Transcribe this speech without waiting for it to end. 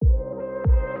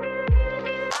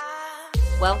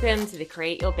Welcome to the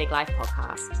Create Your Big Life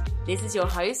podcast. This is your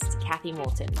host, Kathy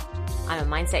Morton. I'm a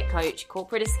mindset coach,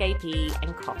 corporate escapee,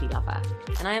 and coffee lover.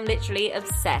 And I am literally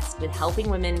obsessed with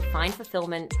helping women find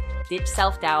fulfillment, ditch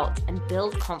self-doubt, and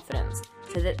build confidence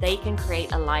so that they can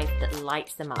create a life that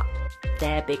lights them up,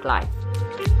 their big life.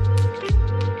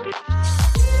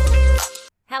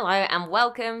 Hello, and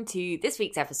welcome to this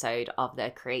week's episode of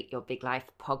the Create Your Big Life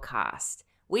podcast.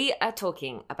 We are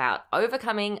talking about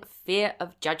overcoming fear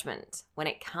of judgment when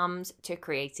it comes to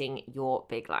creating your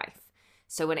big life.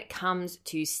 So when it comes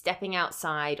to stepping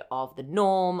outside of the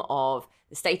norm, of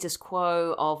the status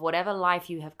quo, of whatever life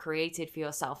you have created for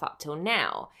yourself up till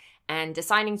now, and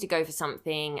deciding to go for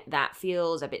something that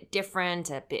feels a bit different,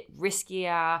 a bit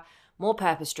riskier, more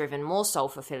purpose-driven, more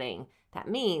soul-fulfilling, that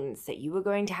means that you are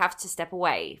going to have to step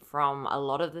away from a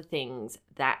lot of the things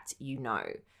that you know.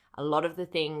 A lot of the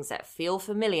things that feel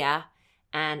familiar,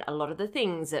 and a lot of the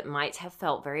things that might have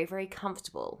felt very, very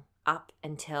comfortable up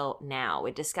until now.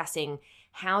 We're discussing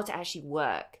how to actually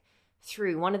work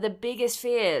through one of the biggest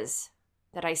fears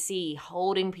that I see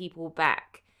holding people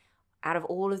back. Out of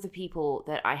all of the people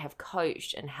that I have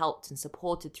coached and helped and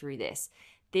supported through this,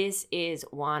 this is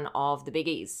one of the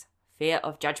biggies, fear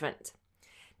of judgment.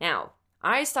 Now,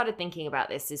 I started thinking about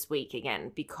this week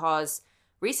again because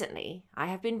recently I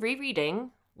have been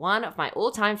rereading one of my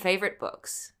all-time favorite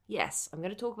books. Yes, I'm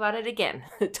going to talk about it again.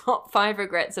 The Top 5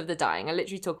 Regrets of the Dying. I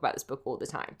literally talk about this book all the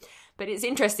time. But it's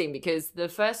interesting because the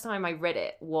first time I read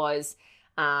it was,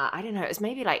 I don't know, it was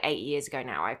maybe like 8 years ago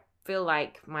now. I feel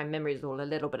like my memory is all a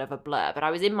little bit of a blur. But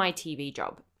I was in my TV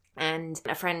job and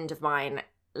a friend of mine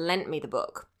lent me the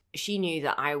book. She knew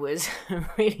that I was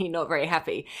really not very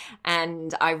happy.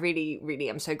 And I really, really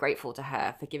am so grateful to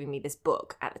her for giving me this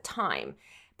book at the time,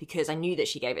 because I knew that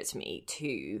she gave it to me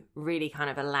to really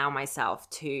kind of allow myself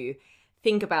to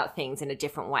think about things in a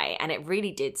different way. And it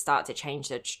really did start to change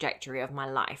the trajectory of my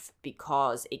life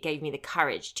because it gave me the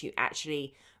courage to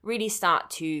actually really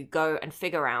start to go and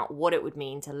figure out what it would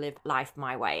mean to live life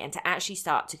my way and to actually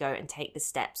start to go and take the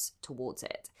steps towards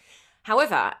it.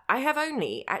 However, I have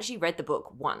only actually read the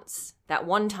book once, that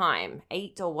one time,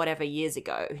 8 or whatever years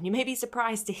ago. You may be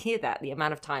surprised to hear that, the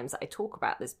amount of times I talk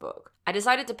about this book. I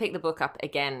decided to pick the book up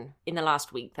again in the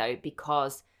last week though,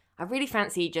 because I really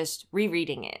fancy just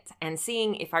rereading it and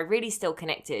seeing if I really still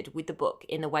connected with the book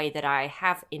in the way that I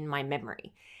have in my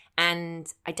memory.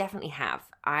 And I definitely have.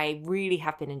 I really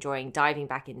have been enjoying diving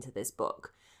back into this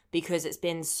book because it's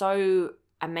been so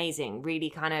amazing, really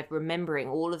kind of remembering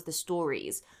all of the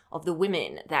stories of the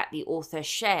women that the author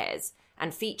shares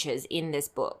and features in this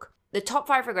book. The Top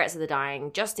 5 Regrets of the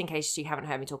Dying, just in case you haven't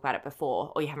heard me talk about it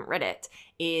before or you haven't read it,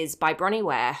 is by Bronnie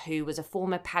Ware, who was a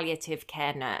former palliative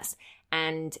care nurse.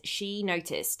 And she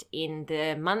noticed in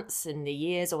the months and the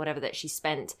years or whatever that she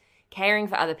spent caring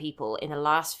for other people in the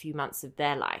last few months of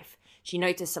their life, she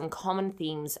noticed some common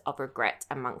themes of regret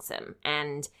amongst them.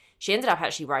 And she ended up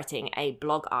actually writing a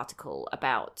blog article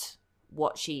about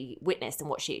what she witnessed and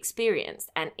what she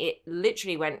experienced. And it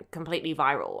literally went completely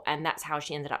viral. And that's how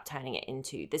she ended up turning it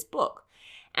into this book.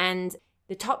 And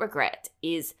the top regret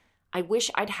is, I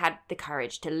wish I'd had the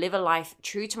courage to live a life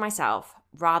true to myself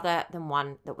rather than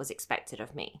one that was expected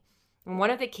of me. And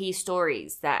one of the key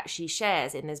stories that she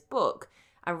shares in this book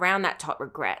around that top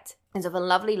regret is of a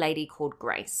lovely lady called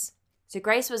Grace. So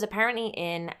Grace was apparently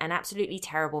in an absolutely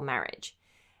terrible marriage.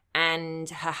 And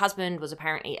her husband was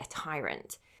apparently a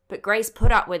tyrant. But Grace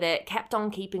put up with it, kept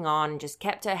on keeping on, just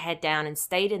kept her head down and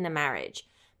stayed in the marriage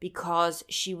because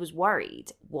she was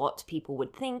worried what people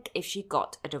would think if she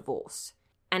got a divorce.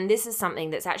 And this is something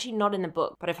that's actually not in the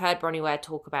book, but I've heard Bronnie Ware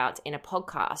talk about in a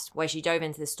podcast where she dove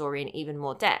into the story in even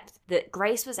more depth, that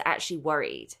Grace was actually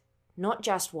worried, not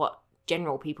just what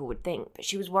general people would think, but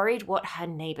she was worried what her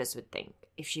neighbors would think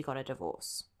if she got a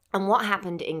divorce. And what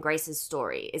happened in Grace's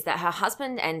story is that her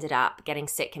husband ended up getting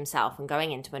sick himself and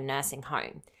going into a nursing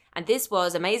home. And this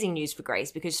was amazing news for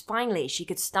Grace because finally she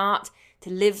could start to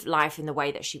live life in the way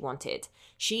that she wanted.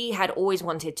 She had always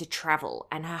wanted to travel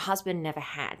and her husband never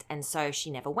had, and so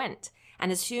she never went.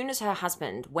 And as soon as her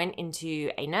husband went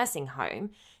into a nursing home,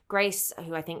 Grace,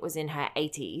 who I think was in her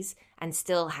 80s and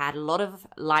still had a lot of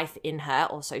life in her,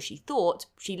 or so she thought,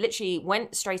 she literally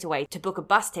went straight away to book a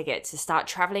bus ticket to start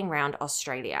traveling around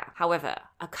Australia. However,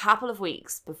 a couple of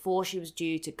weeks before she was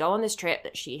due to go on this trip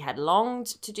that she had longed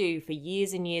to do for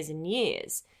years and years and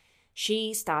years,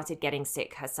 she started getting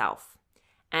sick herself.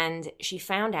 And she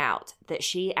found out that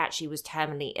she actually was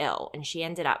terminally ill and she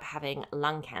ended up having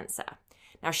lung cancer.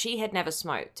 Now, she had never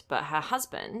smoked, but her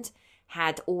husband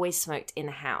had always smoked in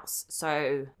the house.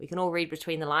 So we can all read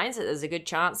between the lines that there's a good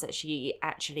chance that she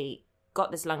actually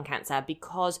got this lung cancer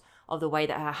because of the way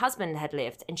that her husband had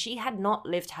lived, and she had not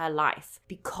lived her life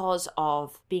because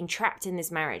of being trapped in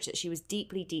this marriage that she was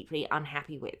deeply, deeply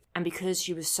unhappy with, and because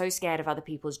she was so scared of other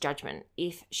people's judgment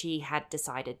if she had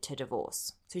decided to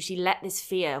divorce. So she let this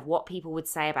fear of what people would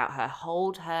say about her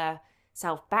hold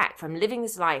herself back from living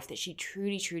this life that she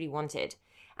truly, truly wanted.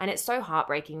 And it's so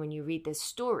heartbreaking when you read this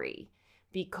story,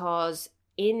 because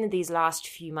in these last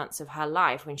few months of her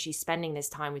life, when she's spending this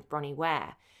time with Bronnie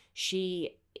Ware,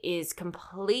 she is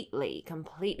completely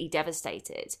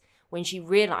devastated when she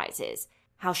realizes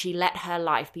how she let her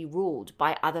life be ruled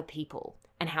by other people,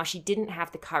 and how she didn't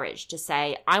have the courage to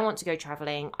say, I want to go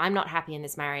traveling, I'm not happy in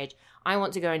this marriage, I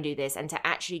want to go and do this, and to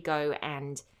actually go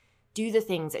and do the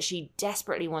things that she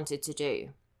desperately wanted to do.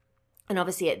 And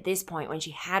obviously at this point, when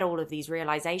she had all of these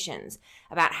realizations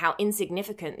about how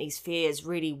insignificant these fears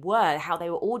really were, how they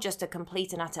were all just a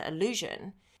complete and utter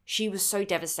illusion, she was so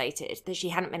devastated that she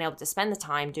hadn't been able to spend the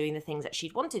time doing the things that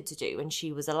she'd wanted to do when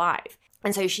she was alive.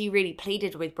 And so she really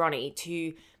pleaded with Bronnie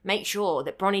to make sure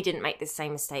that Bronnie didn't make the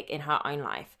same mistake in her own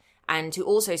life, and to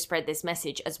also spread this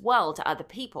message as well to other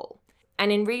people.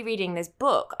 And in rereading this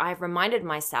book, I've reminded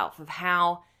myself of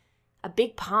how a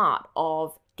big part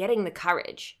of getting the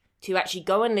courage to actually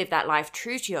go and live that life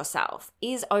true to yourself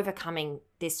is overcoming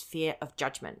this fear of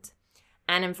judgment.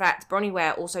 And in fact, Bronnie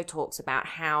Ware also talks about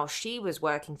how she was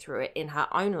working through it in her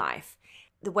own life.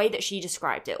 The way that she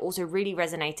described it also really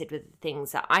resonated with the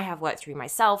things that I have worked through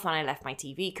myself when I left my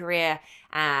TV career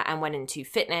and went into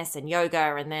fitness and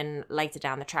yoga. And then later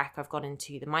down the track, I've got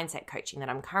into the mindset coaching that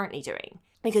I'm currently doing.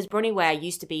 Because Bronnie Ware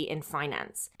used to be in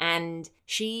finance, and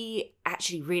she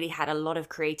actually really had a lot of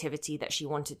creativity that she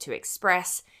wanted to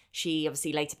express. She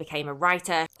obviously later became a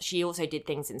writer. She also did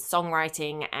things in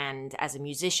songwriting and as a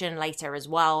musician later as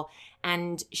well.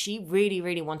 And she really,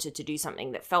 really wanted to do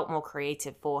something that felt more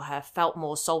creative for her, felt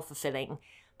more soul-fulfilling.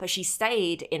 But she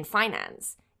stayed in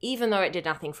finance, even though it did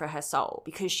nothing for her soul,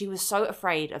 because she was so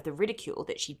afraid of the ridicule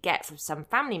that she'd get from some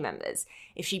family members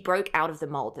if she broke out of the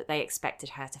mold that they expected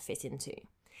her to fit into.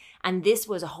 And this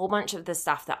was a whole bunch of the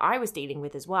stuff that I was dealing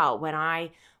with as well when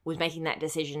I was making that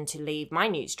decision to leave my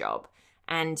news job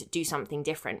and do something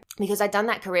different. Because I'd done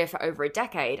that career for over a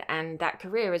decade, and that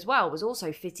career as well was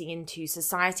also fitting into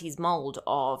society's mold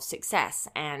of success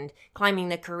and climbing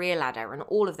the career ladder and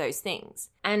all of those things.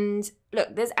 And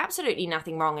look, there's absolutely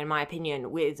nothing wrong, in my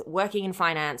opinion, with working in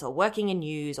finance or working in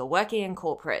news or working in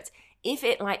corporate if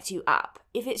it lights you up,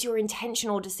 if it's your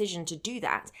intentional decision to do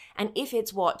that, and if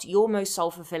it's what your most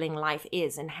soul-fulfilling life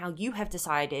is and how you have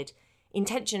decided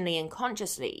intentionally and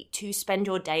consciously to spend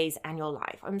your days and your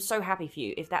life. I'm so happy for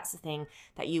you if that's the thing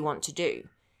that you want to do.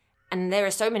 And there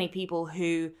are so many people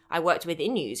who I worked with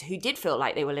in news who did feel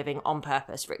like they were living on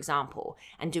purpose, for example,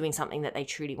 and doing something that they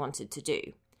truly wanted to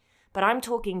do. But I'm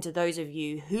talking to those of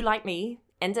you who, like me,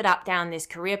 ended up down this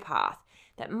career path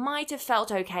that might have felt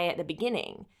okay at the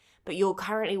beginning, but you're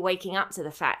currently waking up to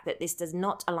the fact that this does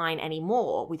not align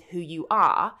anymore with who you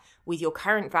are, with your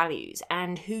current values,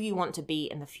 and who you want to be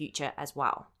in the future as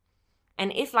well.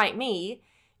 And if, like me,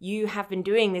 you have been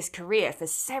doing this career for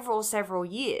several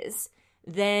years,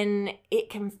 then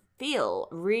it can feel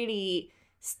really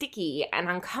sticky and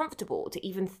uncomfortable to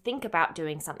even think about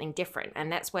doing something different.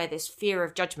 And that's where this fear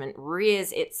of judgment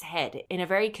rears its head in a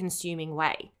very consuming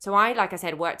way. So I, like I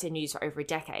said, worked in news for over a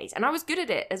decade, and I was good at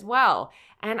it as well.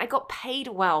 And I got paid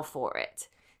well for it.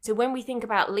 So when we think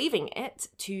about leaving it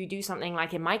to do something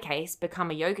like, in my case,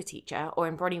 become a yoga teacher, or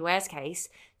in Bronnie Ware's case,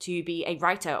 to be a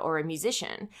writer or a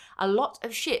musician, a lot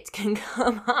of shit can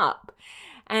come up.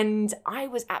 And I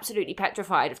was absolutely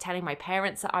petrified of telling my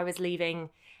parents that I was leaving.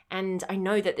 And I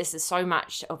know that this is so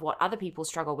much of what other people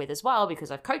struggle with as well, because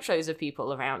I've coached loads of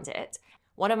people around it.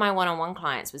 One of my one-on-one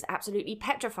clients was absolutely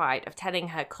petrified of telling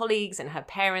her colleagues and her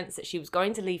parents that she was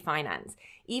going to leave finance,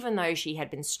 even though she had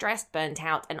been stressed, burnt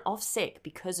out, and off sick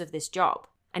because of this job.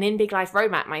 And in Big Life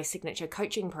Roadmap, my signature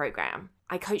coaching program,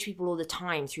 I coach people all the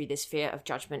time through this fear of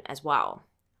judgment as well.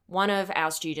 One of our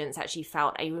students actually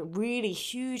felt a really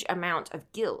huge amount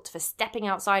of guilt for stepping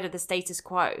outside of the status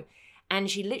quo. And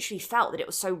she literally felt that it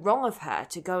was so wrong of her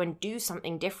to go and do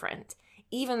something different,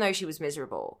 even though she was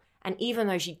miserable. And even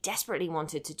though she desperately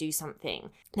wanted to do something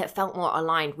that felt more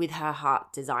aligned with her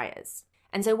heart desires.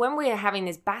 And so when we're having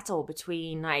this battle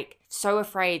between so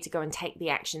afraid to go and take the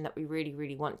action that we really,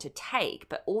 really want to take,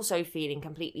 but also feeling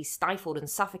completely stifled and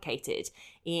suffocated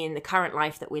in the current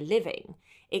life that we're living,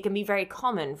 it can be very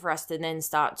common for us to then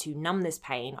start to numb this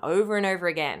pain over and over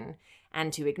again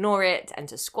and to ignore it and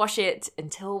to squash it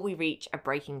until we reach a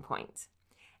breaking point.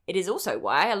 It is also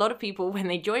why a lot of people, when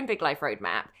they join Big Life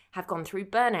Roadmap, have gone through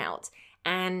burnout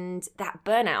And that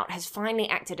burnout has finally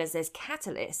acted as this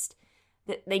catalyst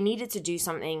that they needed to do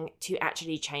something to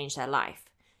actually change their life.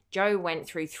 Joe went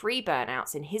through 3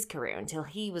 burnouts in his career until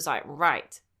he was like,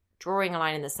 right, drawing a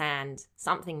line in the sand,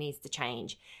 something needs to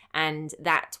change. And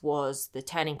that was the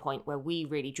turning point where we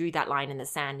really drew that line in the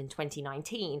sand in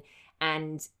 2019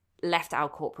 and left our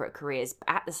corporate careers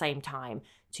at the same time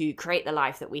to create the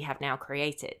life that we have now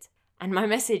created. And my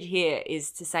message here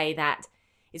is to say that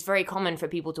it's very common for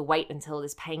people to wait until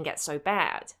this pain gets so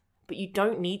bad, but you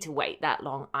don't need to wait that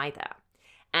long either.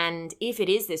 And if it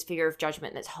is this fear of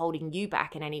judgment that's holding you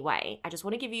back in any way, I just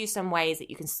want to give you some ways that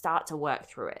you can start to work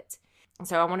through it. And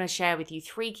so I want to share with you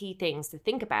 3 key things to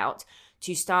think about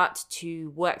to start to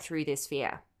work through this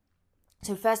fear.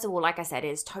 So first of all, like I said,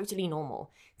 it's totally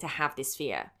normal to have this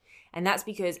fear. And that's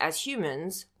because as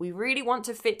humans, we really want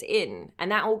to fit in. And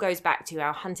that all goes back to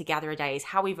our hunter-gatherer days,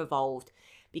 how we've evolved.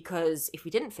 Because if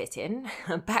we didn't fit in,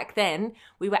 back then,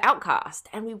 we were outcast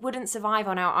and we wouldn't survive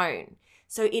on our own.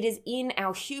 So it is in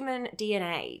our human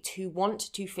DNA to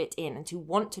want to fit in and to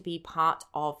want to be part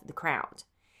of the crowd.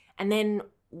 And then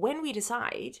when we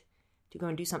decide to go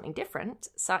and do something different,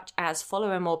 such as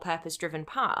follow a more purpose-driven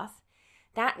path,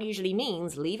 that usually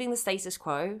means leaving the status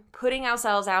quo, putting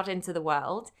ourselves out into the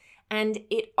world, and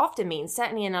it often means,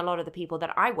 certainly in a lot of the people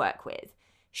that I work with,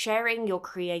 sharing your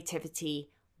creativity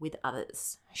with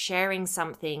others, sharing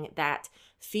something that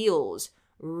feels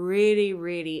really,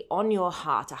 really on your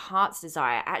heart, a heart's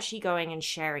desire, actually going and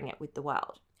sharing it with the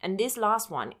world. And this last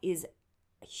one is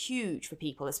huge for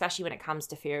people, especially when it comes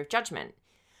to fear of judgment.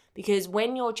 Because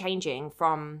when you're changing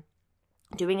from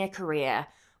doing a career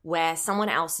where someone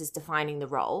else is defining the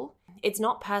role, it's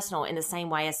not personal in the same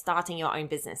way as starting your own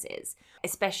business is,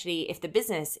 especially if the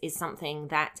business is something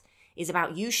that is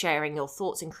about you sharing your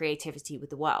thoughts and creativity with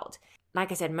the world. Like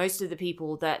I said, most of the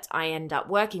people that I end up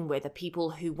working with are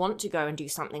people who want to go and do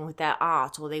something with their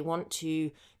art, or they want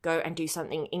to go and do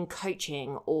something in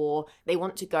coaching, or they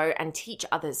want to go and teach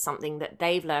others something that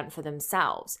they've learned for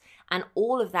themselves. And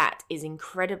all of that is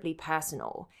incredibly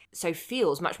personal, so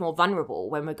feels much more vulnerable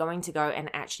when we're going to go and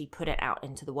actually put it out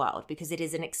into the world, because it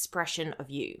is an expression of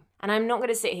you. And I'm not going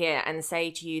to sit here and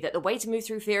say to you that the way to move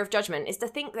through fear of judgment is to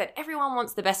think that everyone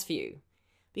wants the best for you.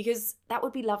 Because that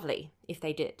would be lovely if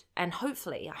they did. And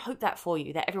hopefully, I hope that for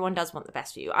you, that everyone does want the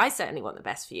best for you. I certainly want the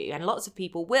best for you, and lots of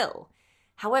people will.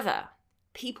 However,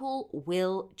 people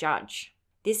will judge.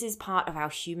 This is part of our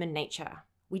human nature.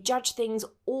 We judge things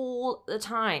all the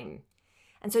time.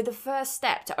 And so the first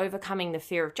step to overcoming the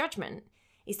fear of judgment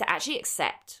is to actually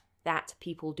accept that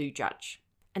people do judge.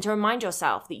 And to remind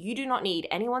yourself that you do not need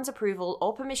anyone's approval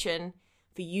or permission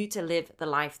for you to live the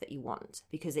life that you want,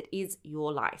 because it is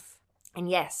your life. And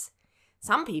yes,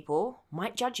 some people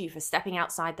might judge you for stepping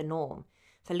outside the norm,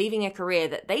 for leaving a career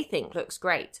that they think looks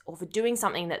great, or for doing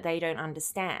something that they don't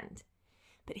understand.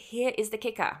 But here is the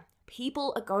kicker.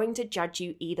 People are going to judge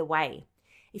you either way.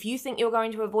 If you think you're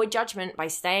going to avoid judgment by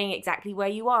staying exactly where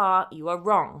you are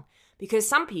wrong. Because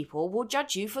some people will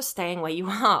judge you for staying where you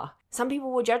are. Some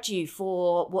people will judge you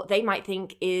for what they might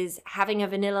think is having a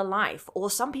vanilla life, or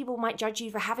some people might judge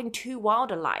you for having too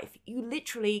wild a life. You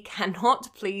literally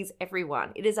cannot please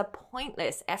everyone. It is a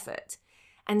pointless effort.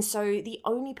 And so the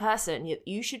only person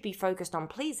you should be focused on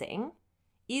pleasing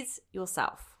is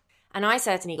yourself. And I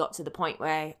certainly got to the point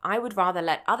where I would rather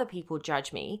let other people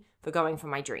judge me for going for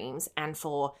my dreams and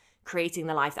for creating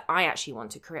the life that I actually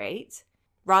want to create,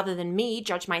 rather than me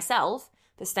judge myself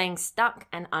for staying stuck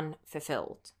and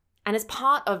unfulfilled. And as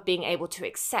part of being able to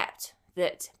accept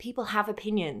that people have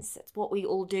opinions, that's what we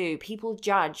all do, people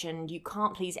judge and you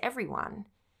can't please everyone,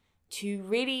 to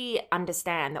really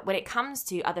understand that when it comes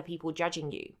to other people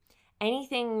judging you,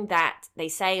 anything that they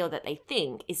say or that they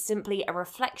think is simply a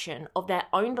reflection of their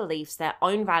own beliefs, their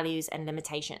own values and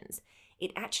limitations.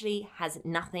 It actually has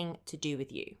nothing to do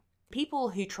with you. People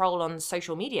who troll on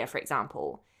social media, for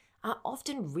example, are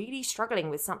often really struggling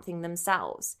with something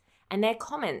themselves. And their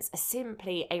comments are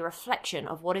simply a reflection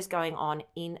of what is going on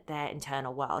in their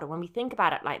internal world. And when we think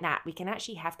about it like that, we can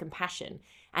actually have compassion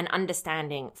and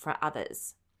understanding for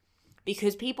others.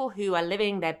 Because people who are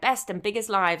living their best and biggest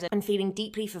lives and feeling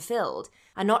deeply fulfilled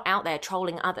are not out there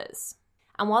trolling others.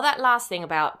 And while that last thing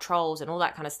about trolls and all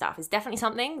that kind of stuff is definitely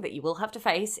something that you will have to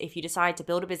face if you decide to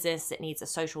build a business that needs a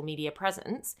social media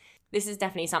presence, this is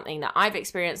definitely something that I've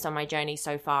experienced on my journey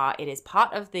so far. It is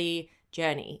part of the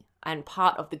journey and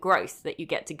part of the growth that you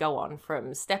get to go on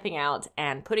from stepping out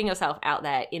and putting yourself out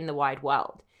there in the wide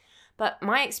world. But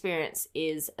my experience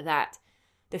is that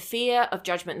the fear of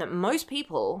judgment that most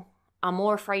people are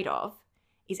more afraid of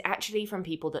is actually from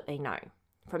people that they know,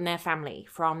 from their family,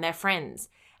 from their friends.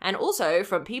 And also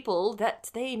from people that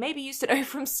they maybe used to know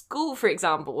from school, for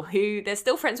example, who they're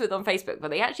still friends with on Facebook, but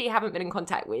they actually haven't been in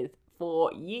contact with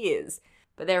for years.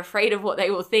 But they're afraid of what they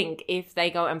will think if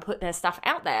they go and put their stuff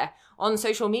out there on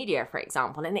social media, for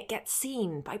example, and it gets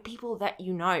seen by people that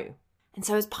you know. And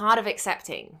so as part of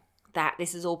accepting that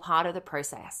this is all part of the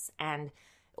process and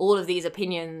all of these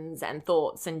opinions and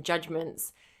thoughts and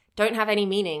judgments don't have any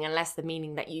meaning unless the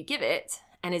meaning that you give it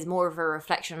and is more of a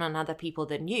reflection on other people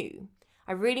than you,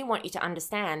 I really want you to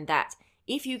understand that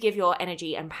if you give your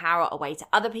energy and power away to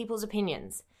other people's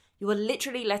opinions, you are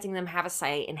literally letting them have a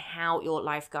say in how your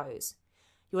life goes.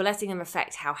 You are letting them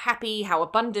affect how happy, how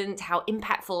abundant, how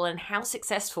impactful, and how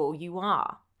successful you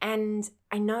are. And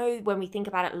I know when we think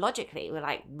about it logically, we're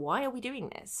like, why are we doing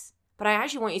this? But I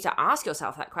actually want you to ask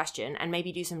yourself that question and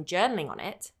maybe do some journaling on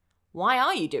it. Why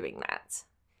are you doing that?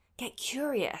 Get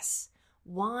curious.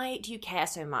 Why do you care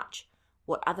so much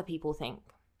what other people think?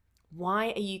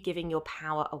 Why are you giving your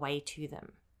power away to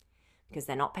them? Because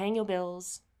they're not paying your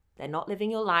bills, they're not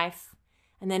living your life,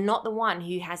 and they're not the one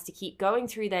who has to keep going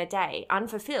through their day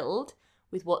unfulfilled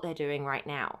with what they're doing right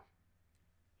now.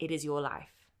 It is your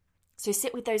life. So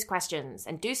sit with those questions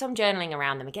and do some journaling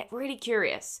around them and get really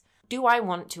curious. Do I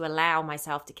want to allow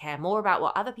myself to care more about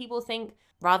what other people think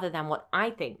rather than what I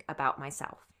think about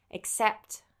myself?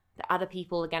 Accept that other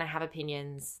people are going to have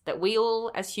opinions, that we all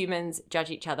as humans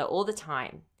judge each other all the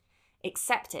time.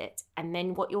 Accept it, and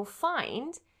then what you'll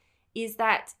find is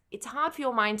that it's hard for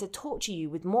your mind to torture you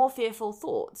with more fearful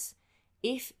thoughts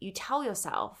if you tell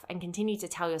yourself and continue to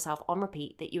tell yourself on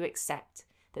repeat that you accept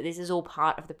that this is all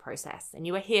part of the process and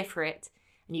you are here for it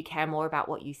and you care more about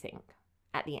what you think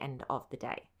at the end of the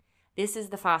day. This is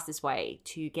the fastest way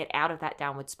to get out of that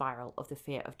downward spiral of the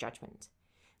fear of judgment.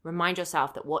 Remind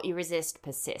yourself that what you resist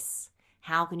persists.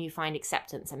 How can you find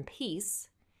acceptance and peace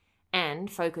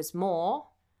and focus more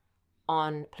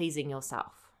on pleasing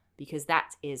yourself? Because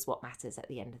that is what matters at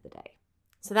the end of the day.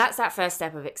 So that's that first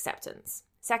step of acceptance.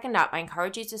 Second up, I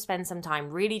encourage you to spend some time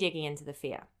really digging into the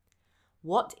fear.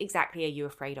 What exactly are you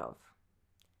afraid of?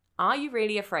 Are you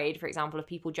really afraid, for example, of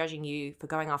people judging you for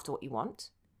going after what you want?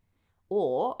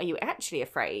 Or are you actually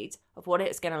afraid of what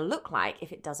it's going to look like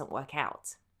if it doesn't work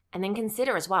out? And then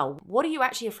consider as well, what are you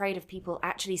actually afraid of people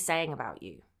actually saying about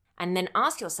you? And then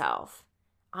ask yourself,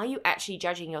 are you actually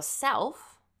judging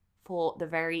yourself for the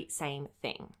very same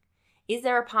thing? Is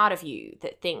there a part of you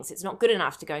that thinks it's not good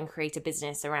enough to go and create a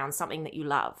business around something that you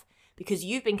love because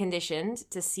you've been conditioned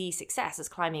to see success as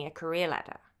climbing a career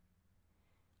ladder?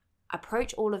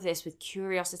 Approach all of this with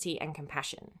curiosity and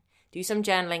compassion. Do some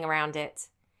journaling around it.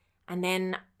 And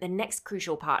then the next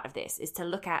crucial part of this is to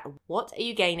look at what are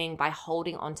you gaining by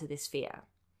holding on to this fear?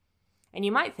 And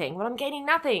you might think, well, I'm gaining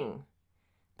nothing.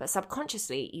 But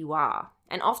subconsciously, you are.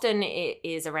 And often it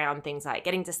is around things like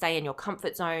getting to stay in your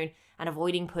comfort zone and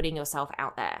avoiding putting yourself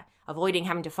out there, avoiding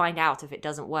having to find out if it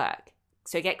doesn't work.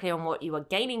 So get clear on what you are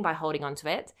gaining by holding on to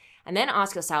it, and then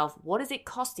ask yourself, what is it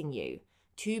costing you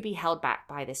to be held back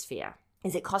by this fear?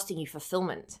 Is it costing you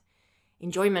fulfillment,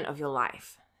 enjoyment of your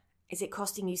life? Is it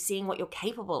costing you seeing what you're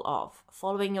capable of,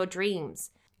 following your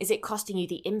dreams? Is it costing you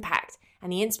the impact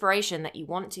and the inspiration that you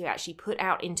want to actually put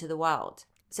out into the world?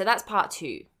 So that's part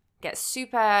 2. Get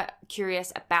super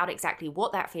curious about exactly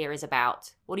what that fear is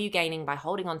about. What are you gaining by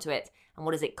holding on to it? And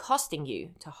what is it costing you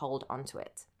to hold on to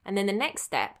it? And then the next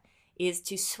step is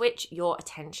to switch your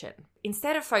attention.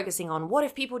 Instead of focusing on what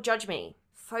if people judge me,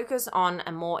 focus on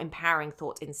a more empowering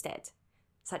thought instead,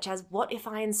 such as what if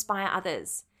I inspire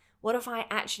others? What if I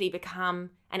actually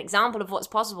become an example of what's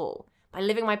possible by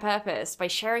living my purpose, by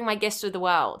sharing my gifts with the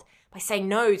world, by saying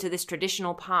no to this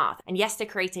traditional path and yes to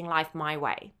creating life my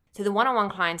way? To the one-on-one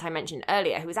client I mentioned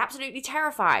earlier, who was absolutely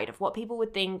terrified of what people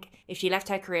would think if she left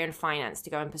her career in finance to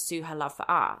go and pursue her love for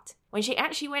art. When she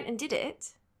actually went and did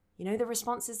it, you know the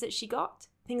responses that she got?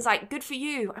 Things like, good for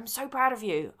you, I'm so proud of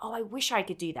you, oh, I wish I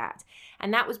could do that.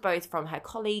 And that was both from her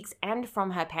colleagues and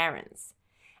from her parents.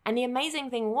 And the amazing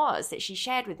thing was that she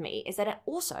shared with me is that it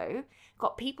also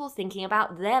got people thinking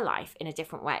about their life in a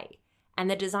different way and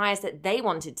the desires that they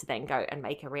wanted to then go and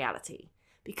make a reality.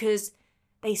 Because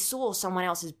they saw someone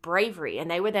else's bravery and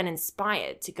they were then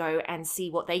inspired to go and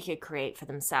see what they could create for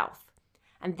themselves.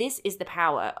 And this is the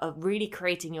power of really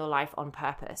creating your life on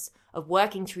purpose, of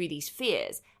working through these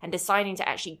fears and deciding to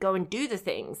actually go and do the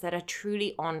things that are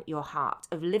truly on your heart,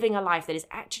 of living a life that is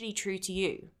actually true to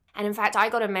you. And in fact, I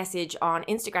got a message on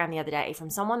Instagram the other day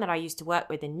from someone that I used to work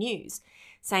with in news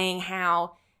saying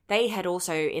how They had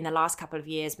also, in the last couple of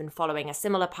years, been following a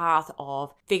similar path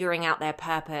of figuring out their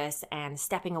purpose and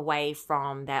stepping away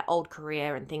from their old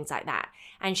career and things like that.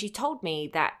 And she told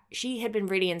me that she had been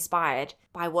really inspired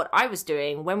by what I was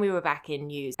doing when we were back in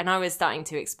news. And I was starting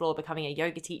to explore becoming a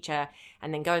yoga teacher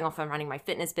and then going off and running my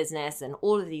fitness business and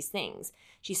all of these things.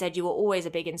 She said, you were always a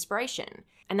big inspiration.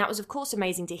 And that was, of course,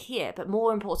 amazing to hear. But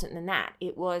more important than that,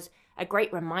 it was a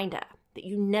great reminder that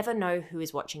you never know who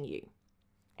is watching you.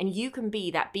 And you can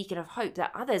be that beacon of hope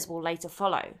that others will later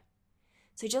follow.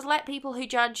 So just let people who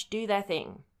judge do their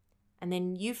thing. And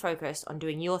then you focus on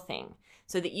doing your thing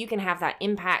so that you can have that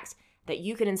impact, that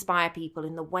you can inspire people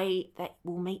in the way that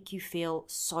will make you feel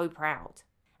so proud.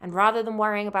 And rather than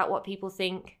worrying about what people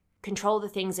think, control the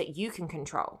things that you can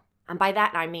control. And by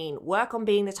that I mean work on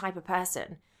being the type of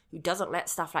person who doesn't let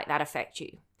stuff like that affect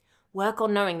you. Work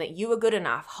on knowing that you are good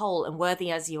enough, whole and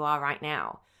worthy as you are right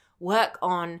now. Work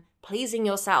on pleasing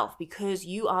yourself because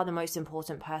you are the most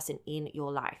important person in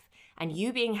your life. And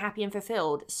you being happy and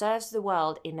fulfilled serves the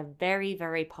world in a very,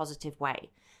 very positive way.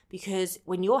 Because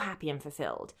when you're happy and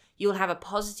fulfilled, you'll have a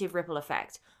positive ripple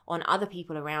effect on other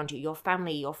people around you, your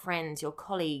family, your friends, your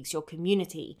colleagues, your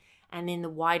community, and in the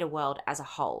wider world as a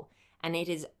whole. And it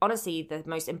is honestly the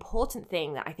most important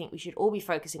thing that I think we should all be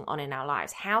focusing on in our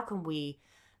lives. How can we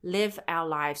live our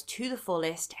lives to the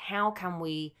fullest? How can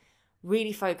we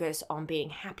really focus on being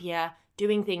happier,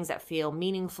 doing things that feel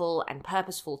meaningful and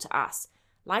purposeful to us?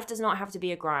 Life does not have to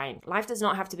be a grind. Life does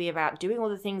not have to be about doing all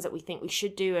the things that we think we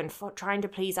should do and trying to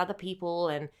please other people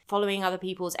and following other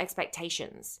people's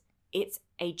expectations. It's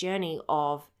a journey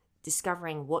of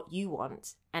discovering what you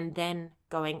want and then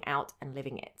going out and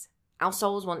living it. Our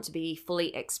souls want to be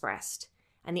fully expressed.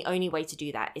 And the only way to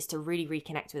do that is to really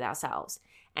reconnect with ourselves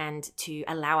and to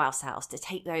allow ourselves to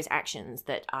take those actions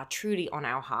that are truly on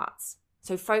our hearts.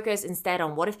 So focus instead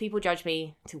on what if people judge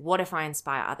me to what if I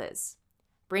inspire others.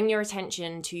 Bring your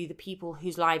attention to the people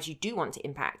whose lives you do want to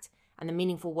impact and the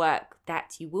meaningful work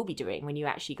that you will be doing when you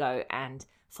actually go and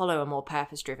follow a more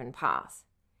purpose-driven path.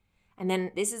 And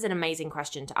then this is an amazing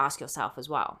question to ask yourself as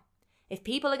well. If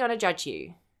people are going to judge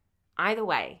you, either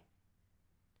way,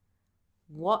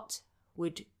 what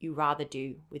would you rather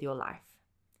do with your life?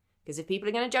 Because if people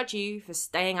are going to judge you for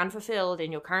staying unfulfilled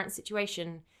in your current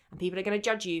situation, and people are going to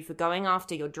judge you for going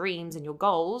after your dreams and your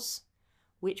goals,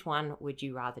 which one would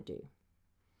you rather do?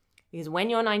 Because when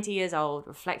you're 90 years old,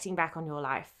 reflecting back on your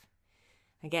life,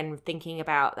 again, thinking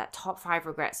about that top 5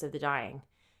 regrets of the dying,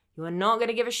 you are not going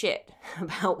to give a shit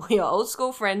about what your old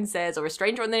school friend says or a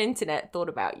stranger on the internet thought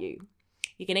about you.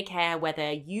 You're going to care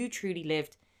whether you truly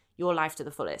lived your life to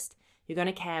the fullest. You're going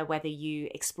to care whether you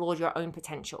explored your own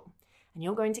potential. And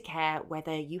you're going to care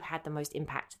whether you had the most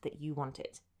impact that you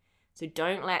wanted. So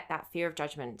don't let that fear of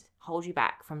judgment hold you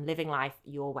back from living life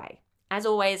your way. As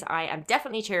always, I am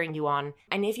definitely cheering you on.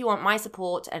 And if you want my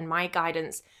support and my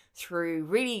guidance through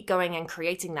really going and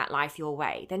creating that life your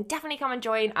way, then definitely come and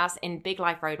join us in Big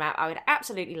Life Roadmap. I would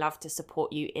absolutely love to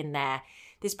support you in there.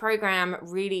 This program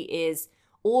really is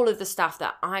all of the stuff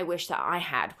that I wish that I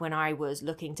had when I was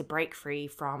looking to break free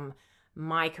from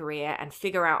my career and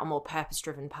figure out a more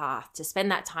purpose-driven path, to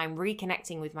spend that time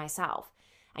reconnecting with myself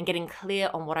and getting clear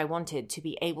on what I wanted to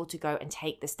be able to go and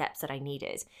take the steps that I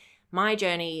needed. My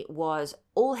journey was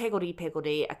all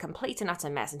higgledy-piggledy, a complete and utter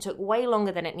mess, and took way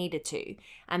longer than it needed to.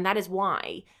 And that is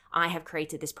why I have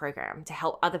created this program to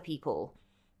help other people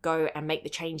go and make the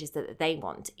changes that they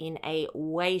want in a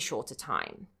way shorter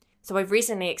time. So I've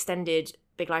recently extended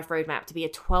Big Life Roadmap to be a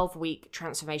 12-week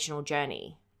transformational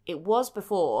journey. It was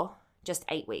before just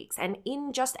 8 weeks. And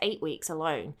in just 8 weeks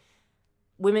alone,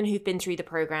 women who've been through the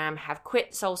program have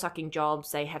quit soul-sucking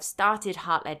jobs, they have started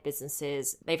heart-led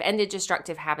businesses, they've ended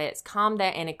destructive habits, calmed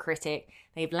their inner critic,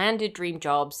 they've landed dream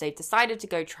jobs, they've decided to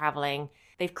go traveling,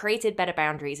 they've created better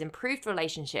boundaries, improved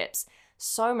relationships,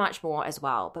 so much more as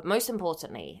well. But most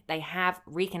importantly, they have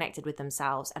reconnected with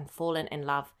themselves and fallen in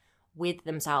love with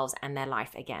themselves and their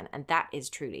life again. And that is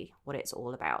truly what it's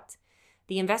all about.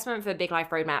 The investment for Big Life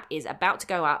Roadmap is about to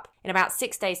go up in about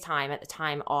 6 days' time at the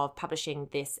time of publishing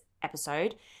this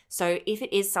episode. So if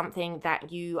it is something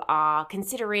that you are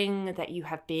considering, that you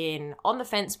have been on the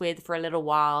fence with for a little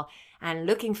while and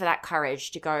looking for that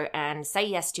courage to go and say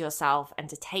yes to yourself and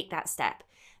to take that step,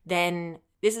 then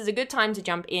this is a good time to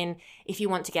jump in if you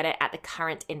want to get it at the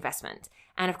current investment.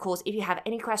 And of course, if you have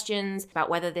any questions about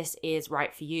whether this is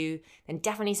right for you, then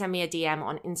definitely send me a DM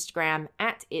on Instagram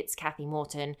at It's Kathy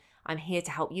Morton. I'm here to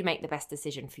help you make the best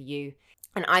decision for you.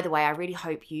 And either way, I really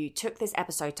hope you took this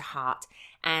episode to heart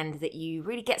and that you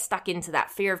really get stuck into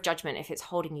that fear of judgment if it's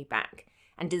holding you back,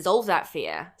 and dissolve that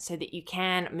fear so that you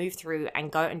can move through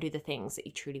and go and do the things that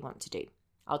you truly want to do.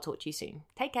 I'll talk to you soon.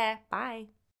 Take care. Bye.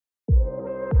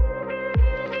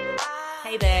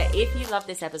 Hey there, if you love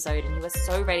this episode and you are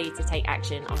so ready to take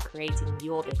action on creating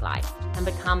your big life and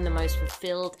become the most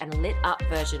fulfilled and lit up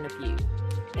version of you,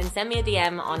 then send me a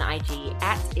DM on IG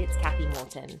at It's Kathy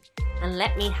Morton and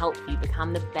let me help you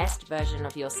become the best version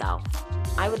of yourself.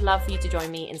 I would love for you to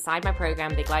join me inside my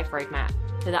program, Big Life Roadmap,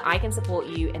 so that I can support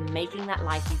you in making that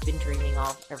life you've been dreaming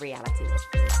of a reality.